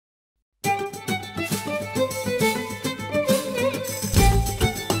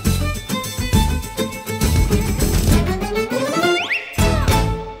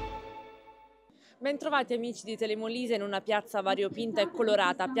Bentrovati amici di Telemolise in una piazza variopinta e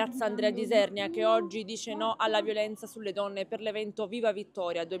colorata, piazza Andrea di Isernia, che oggi dice no alla violenza sulle donne per l'evento Viva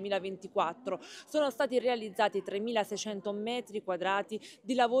Vittoria 2024. Sono stati realizzati 3.600 metri quadrati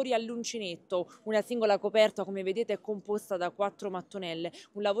di lavori all'uncinetto. Una singola coperta, come vedete, è composta da 4 mattonelle,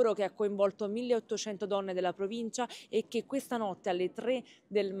 un lavoro che ha coinvolto 1.800 donne della provincia e che questa notte alle 3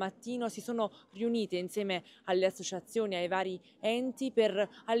 del mattino si sono riunite insieme alle associazioni, ai vari enti per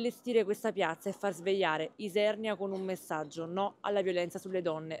allestire questa piazza e far svegliare Isernia con un messaggio: no alla violenza sulle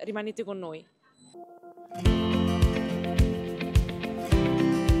donne. Rimanete con noi.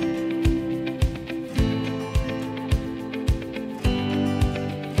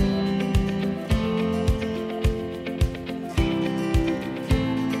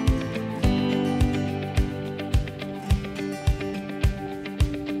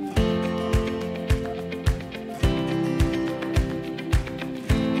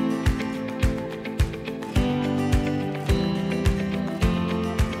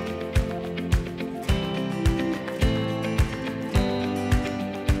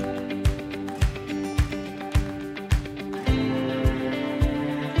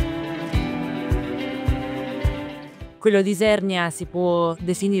 Quello di Isernia si può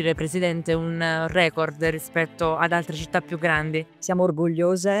definire, Presidente, un record rispetto ad altre città più grandi? Siamo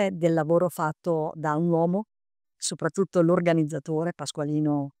orgogliose del lavoro fatto da un uomo, soprattutto l'organizzatore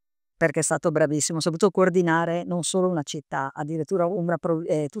Pasqualino, perché è stato bravissimo, ha saputo coordinare non solo una città, addirittura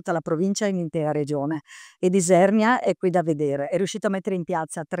tutta la provincia e l'intera regione. Ed Isernia è qui da vedere, è riuscito a mettere in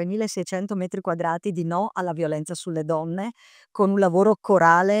piazza 3.600 metri quadrati di no alla violenza sulle donne, con un lavoro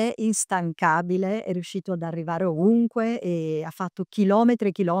corale instancabile, è riuscito ad arrivare ovunque e ha fatto chilometri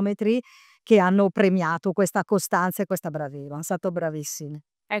e chilometri che hanno premiato questa costanza e questa bravura. Sono stato bravissimi.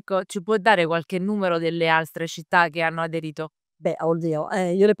 Ecco, ci può dare qualche numero delle altre città che hanno aderito? Beh, oddio,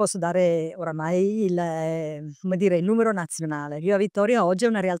 io le posso dare oramai come dire, il numero nazionale. Viva Vittoria oggi è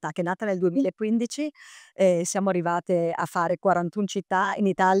una realtà che è nata nel 2015, siamo arrivate a fare 41 città in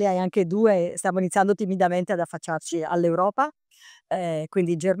Italia e anche 2 stiamo iniziando timidamente ad affacciarci all'Europa,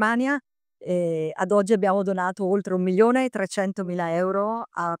 quindi in Germania. Ad oggi abbiamo donato oltre 1.300.000 euro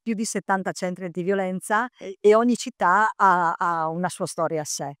a più di 70 centri antiviolenza e ogni città ha una sua storia a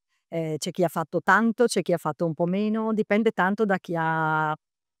sé. C'è chi ha fatto tanto, c'è chi ha fatto un po' meno, dipende tanto da chi ha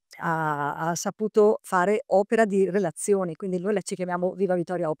saputo fare opera di relazioni, quindi noi la ci chiamiamo Viva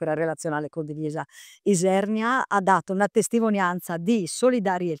Vittoria Opera Relazionale Condivisa. Isernia ha dato una testimonianza di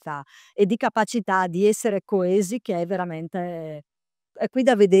solidarietà e di capacità di essere coesi che è veramente è qui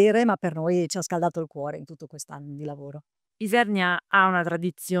da vedere, ma per noi ci ha scaldato il cuore in tutto quest'anno di lavoro. Isernia ha una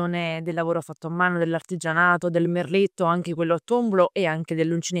tradizione del lavoro fatto a mano, dell'artigianato, del merletto, anche quello a tombolo e anche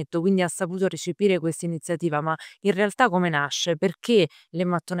dell'uncinetto, quindi ha saputo recepire questa iniziativa, ma in realtà come nasce? Perché le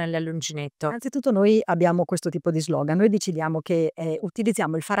mattonelle all'uncinetto? Innanzitutto noi abbiamo questo tipo di slogan, noi decidiamo che,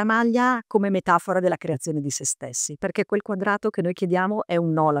 utilizziamo il faramaglia come metafora della creazione di se stessi, perché quel quadrato che noi chiediamo è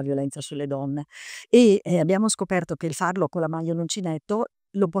un no alla violenza sulle donne e, abbiamo scoperto che il farlo con la maglia e l'uncinetto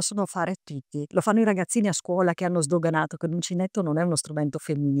lo possono fare tutti. Lo fanno i ragazzini a scuola che hanno sdoganato che l'uncinetto non è uno strumento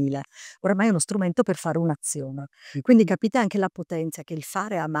femminile, oramai è uno strumento per fare un'azione. Quindi capite anche la potenza che il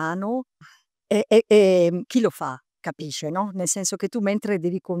fare a mano chi lo fa capisce, no, nel senso che tu mentre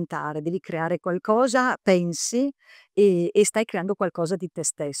devi contare, devi creare qualcosa, pensi e stai creando qualcosa di te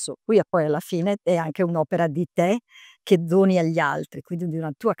stesso. Qui a poi alla fine è anche un'opera di te che doni agli altri, quindi di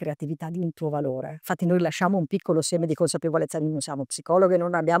una tua creatività, di un tuo valore. Infatti noi lasciamo un piccolo seme di consapevolezza, noi non siamo psicologhe,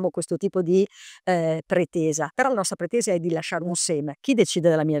 non abbiamo questo tipo di, pretesa, però la nostra pretesa è di lasciare un seme. Chi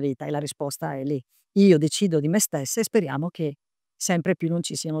decide della mia vita? E la risposta è lì. Io decido di me stessa e speriamo che sempre più non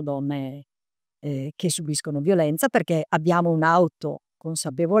ci siano donne che subiscono violenza, perché abbiamo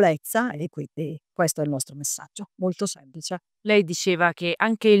un'autoconsapevolezza e quindi questo è il nostro messaggio, molto semplice. Lei diceva che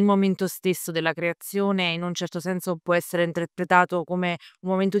anche il momento stesso della creazione in un certo senso può essere interpretato come un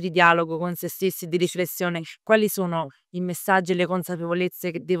momento di dialogo con se stessi, di riflessione. Quali sono i messaggi e le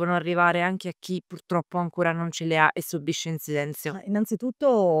consapevolezze che devono arrivare anche a chi purtroppo ancora non ce le ha e subisce in silenzio?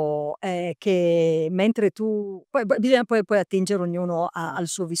 Innanzitutto, che mentre tu poi bisogna poi attingere ognuno al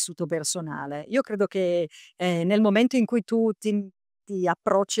suo vissuto personale. Io credo che, nel momento in cui tu ti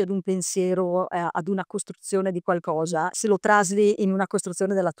approcci ad un pensiero, ad una costruzione di qualcosa, se lo trasli in una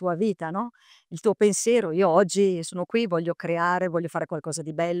costruzione della tua vita, no, il tuo pensiero: "Io oggi sono qui, voglio creare, voglio fare qualcosa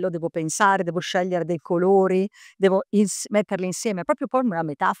di bello, devo pensare, devo scegliere dei colori, devo metterli insieme", proprio poi una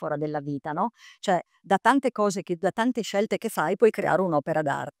metafora della vita, no, cioè da tante scelte che fai puoi creare un'opera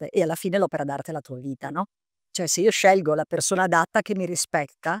d'arte e alla fine l'opera d'arte è la tua vita, no? Cioè se io scelgo la persona adatta che mi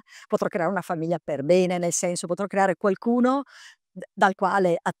rispetta, potrò creare una famiglia per bene, nel senso potrò creare qualcuno dal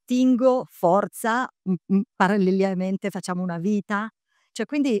quale attingo forza, parallelamente facciamo una vita. Cioè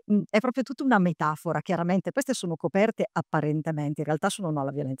quindi, è proprio tutta una metafora. Chiaramente queste sono coperte apparentemente, in realtà sono no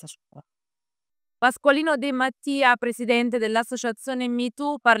alla violenza sulla. Pasqualino De Mattia, presidente dell'associazione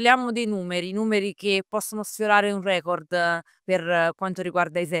MeToo, parliamo dei numeri che possono sfiorare un record per quanto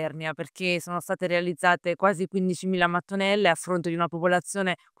riguarda Isernia, perché sono state realizzate quasi 15.000 mattonelle a fronte di una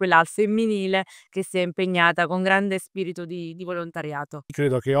popolazione, quella al femminile, che si è impegnata con grande spirito di volontariato.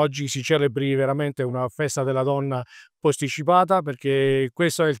 Credo che oggi si celebri veramente una festa della donna posticipata, perché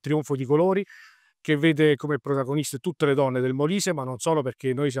questo è il trionfo di colori che vede come protagoniste tutte le donne del Molise, ma non solo,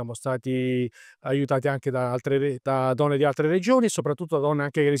 perché noi siamo stati aiutati anche da donne di altre regioni e soprattutto da donne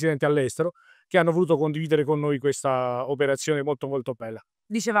anche residenti all'estero che hanno voluto condividere con noi questa operazione molto molto bella.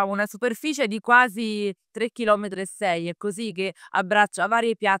 Dicevamo una superficie di quasi 3,6 km, è così che abbraccia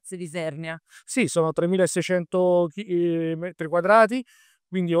varie piazze di Isernia. Sì, sono 3600 metri quadrati,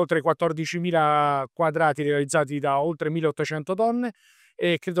 quindi oltre 14.000 quadrati realizzati da oltre 1800 donne,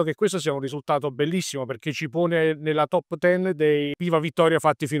 e credo che questo sia un risultato bellissimo perché ci pone nella top 10 dei Viva Vittoria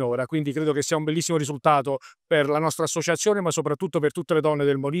fatti finora, quindi credo che sia un bellissimo risultato per la nostra associazione, ma soprattutto per tutte le donne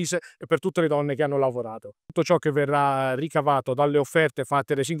del Molise e per tutte le donne che hanno lavorato. Tutto ciò che verrà ricavato dalle offerte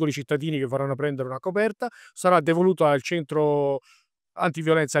fatte dai singoli cittadini che vorranno prendere una coperta sarà devoluto al centro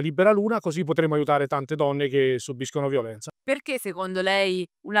antiviolenza Libera Luna, così potremo aiutare tante donne che subiscono violenza. Perché secondo lei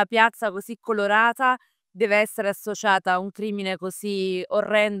una piazza così colorata deve essere associata a un crimine così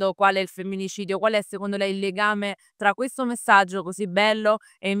orrendo qual è il femminicidio? Qual è secondo lei il legame tra questo messaggio così bello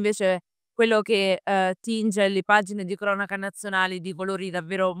e invece quello che, tinge le pagine di cronaca nazionali di colori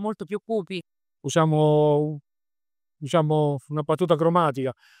davvero molto più cupi? Usiamo, diciamo, una battuta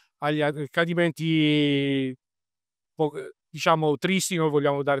cromatica. Agli accadimenti diciamo tristi noi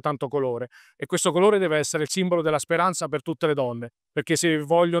vogliamo dare tanto colore, e questo colore deve essere il simbolo della speranza per tutte le donne, perché se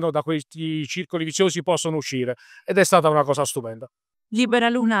vogliono da questi circoli viziosi possono uscire, ed è stata una cosa stupenda. Libera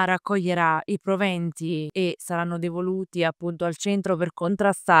Luna raccoglierà i proventi e saranno devoluti appunto al centro per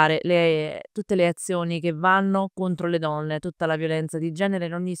contrastare tutte le azioni che vanno contro le donne, tutta la violenza di genere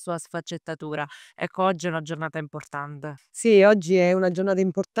in ogni sua sfaccettatura. Ecco, oggi è una giornata importante. Sì, oggi è una giornata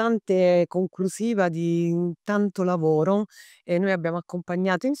importante, conclusiva di un tanto lavoro, e noi abbiamo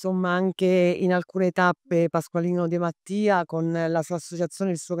accompagnato insomma anche in alcune tappe Pasqualino De Mattia con la sua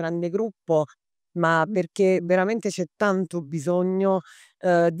associazione, il suo grande gruppo, ma perché veramente c'è tanto bisogno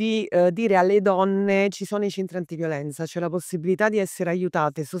di dire alle donne: ci sono i centri antiviolenza, c'è la possibilità di essere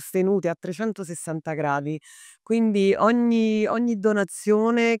aiutate, sostenute a 360 gradi. Quindi ogni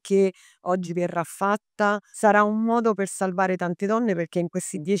donazione che oggi verrà fatta sarà un modo per salvare tante donne, perché in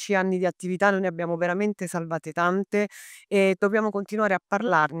questi 10 anni di attività noi ne abbiamo veramente salvate tante, e dobbiamo continuare a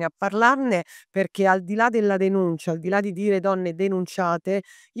parlarne, perché al di là della denuncia, al di là di dire: "Donne denunciate",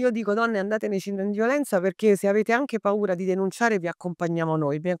 io dico: "Donne andate nei centri di violenza", perché se avete anche paura di denunciare vi accompagniamo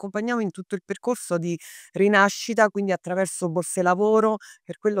noi, vi accompagniamo in tutto il percorso di rinascita, quindi attraverso borse lavoro,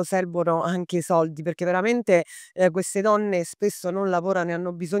 per quello servono anche i soldi, perché veramente queste donne spesso non lavorano e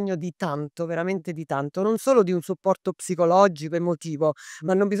hanno bisogno di tanto, veramente di tanto, non solo di un supporto psicologico, emotivo,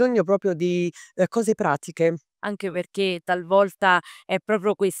 ma hanno bisogno proprio di cose pratiche. Anche perché talvolta è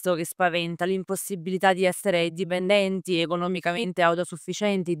proprio questo che spaventa, l'impossibilità di essere dipendenti, economicamente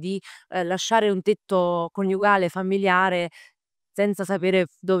autosufficienti, di lasciare un tetto coniugale, familiare, senza sapere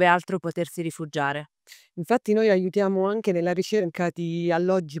dove altro potersi rifugiare. Infatti noi aiutiamo anche nella ricerca di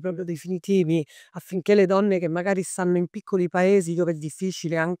alloggi proprio definitivi, affinché le donne che magari stanno in piccoli paesi dove è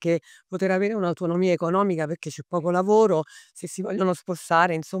difficile anche poter avere un'autonomia economica perché c'è poco lavoro, se si vogliono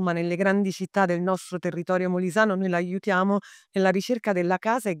spostare insomma nelle grandi città del nostro territorio molisano, noi l'aiutiamo nella ricerca della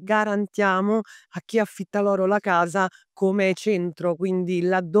casa e garantiamo a chi affitta loro la casa come centro, quindi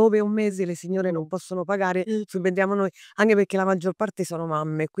laddove un mese le signore non possono pagare, subentriamo noi, anche perché la maggior parte sono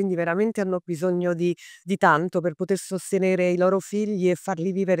mamme, quindi veramente hanno bisogno di tanto per poter sostenere i loro figli e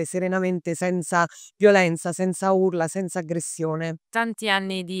farli vivere serenamente, senza violenza, senza urla, senza aggressione. Tanti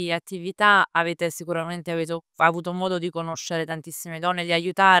anni di attività, avete sicuramente avuto modo di conoscere tantissime donne, di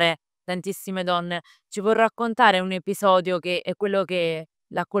aiutare tantissime donne. Ci può raccontare un episodio che è quello che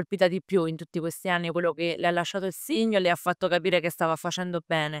l'ha colpita di più in tutti questi anni, quello che le ha lasciato il segno e le ha fatto capire che stava facendo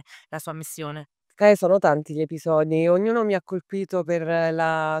bene la sua missione? Sono tanti gli episodi, ognuno mi ha colpito per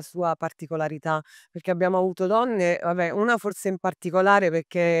la sua particolarità, perché abbiamo avuto donne, vabbè, una forse in particolare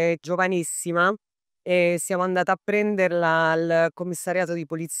perché è giovanissima, e siamo andate a prenderla al commissariato di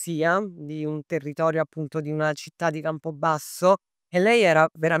polizia di un territorio, appunto, di una città di Campobasso, e lei era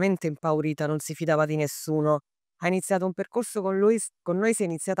veramente impaurita, non si fidava di nessuno. Ha iniziato un percorso con noi, si è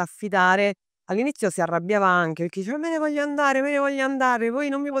iniziata a fidare, All'inizio si arrabbiava anche perché diceva: me ne voglio andare, voi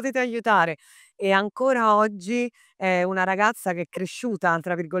non mi potete aiutare." E ancora oggi è una ragazza che è "cresciuta"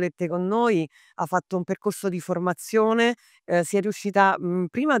 tra virgolette con noi, ha fatto un percorso di formazione, si è riuscita,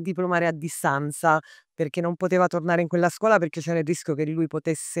 prima a diplomare a distanza, perché non poteva tornare in quella scuola perché c'era il rischio che lui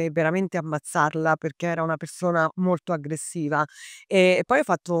potesse veramente ammazzarla, perché era una persona molto aggressiva. E poi ha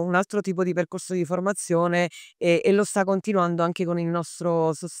fatto un altro tipo di percorso di formazione e lo sta continuando anche con il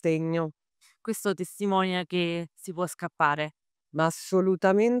nostro sostegno. Questo testimonia che si può scappare. Ma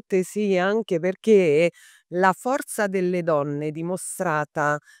assolutamente sì, anche perché la forza delle donne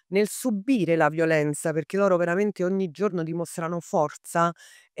dimostrata nel subire la violenza, perché loro veramente ogni giorno dimostrano forza,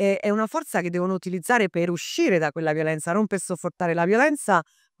 è una forza che devono utilizzare per uscire da quella violenza, non per sopportare la violenza,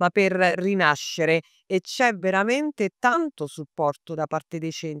 ma per rinascere. E c'è veramente tanto supporto da parte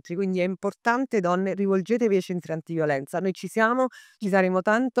dei centri, quindi è importante, donne, rivolgetevi ai centri antiviolenza. Noi ci siamo, ci saremo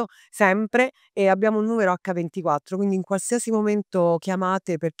tanto, sempre, e abbiamo un numero H24, quindi in qualsiasi momento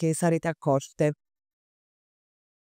chiamate perché sarete accolte.